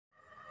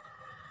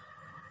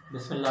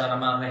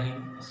Bismillahirrahmanirrahim.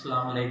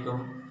 Assalamu alaikum.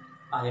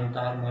 I am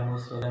Tahir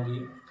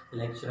Mehmood,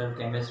 lecturer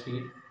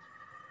chemistry.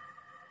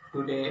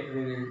 Today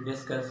we will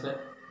discuss a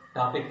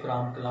topic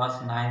from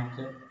class 9th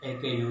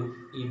AKU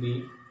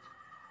EB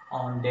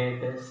on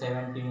date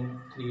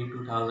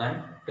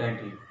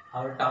 17/3/2020.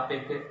 Our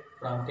topic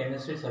from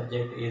chemistry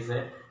subject is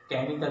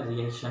chemical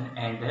reaction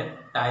and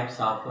types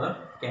of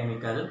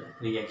chemical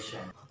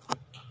reaction.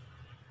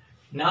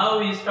 Now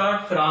we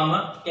start from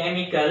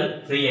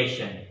chemical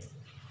reaction.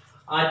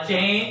 A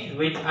change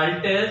which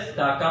alters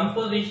the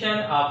composition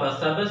of a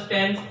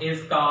substance is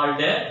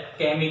called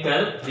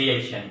chemical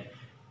reaction.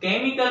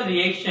 Chemical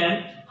reaction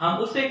हम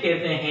उसे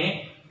कहते हैं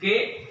कि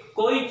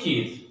कोई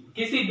चीज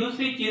किसी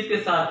दूसरी चीज के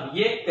साथ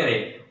रिएक्ट करे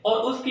और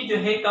उसकी जो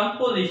है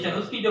कंपोजिशन,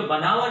 उसकी जो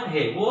बनावट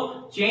है वो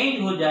चेंज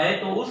हो जाए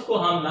तो उसको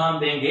हम नाम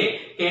देंगे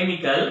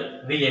chemical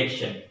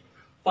reaction.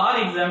 For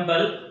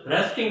example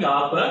rusting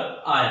of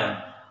iron,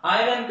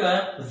 iron का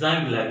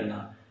जंग लगना.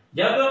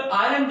 जब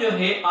आयरन जो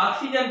है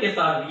ऑक्सीजन के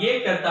साथ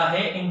रिएक्ट करता है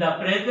in the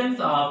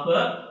presence of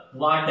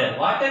water,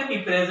 water की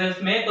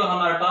प्रेजेंस में तो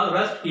हमारे पास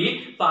रस्ट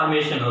की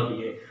फॉर्मेशन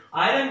होती है.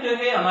 आयरन जो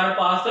है हमारे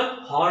पास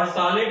हॉट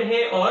सॉलिड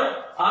है और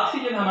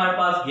ऑक्सीजन हमारे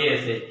पास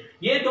गैस है.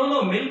 ये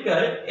दोनों मिलकर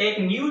एक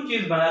न्यू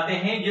चीज बनाते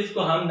हैं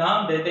जिसको हम नाम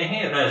देते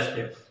हैं rust.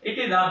 It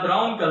is a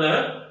brown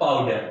colour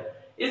powder.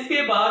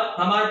 इसके बाद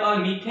हमारे पास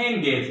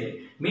मीथेन गैस है.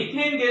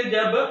 मीथेन गैस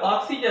जब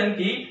ऑक्सीजन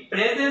की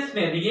प्रेजेंस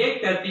में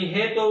रिएक्ट करती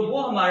है तो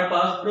वो हमारे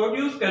पास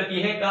प्रोड्यूस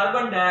करती है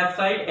carbon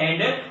dioxide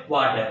and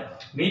water.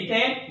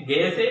 Methane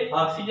gas है,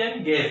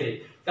 ऑक्सीजन गैस है,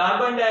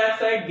 कार्बन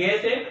डाइऑक्साइड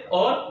गैस है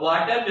और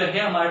वाटर जो है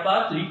हमारे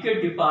पास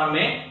लिक्विड फॉर्म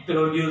में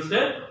प्रोड्यूस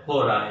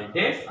हो रहा है.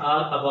 That's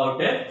all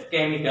about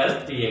chemical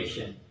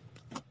reaction.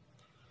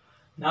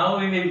 Now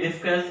we will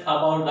discuss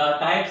about the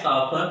types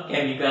of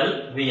chemical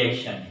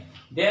reaction.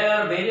 There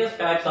are various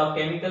types of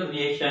chemical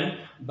reaction,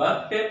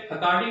 but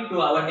according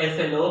to our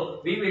SLO,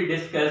 we will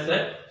discuss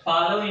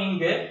following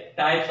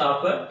types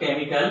of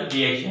chemical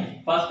reaction.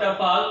 First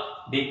of all,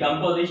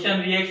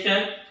 decomposition reaction.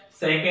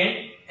 Second,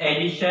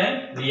 addition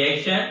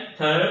reaction.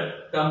 Third,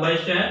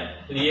 combustion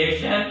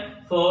reaction.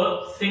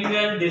 Fourth,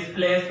 single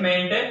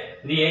displacement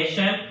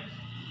reaction.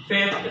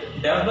 Fifth,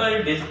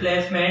 double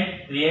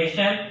displacement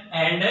reaction,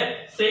 and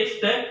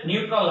sixth,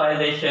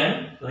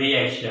 neutralization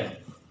reaction.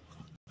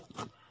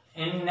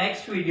 In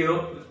next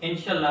video,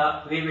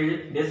 inshallah, we will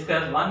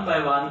discuss one by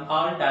one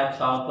all types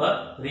of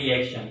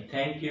reaction.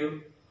 Thank you.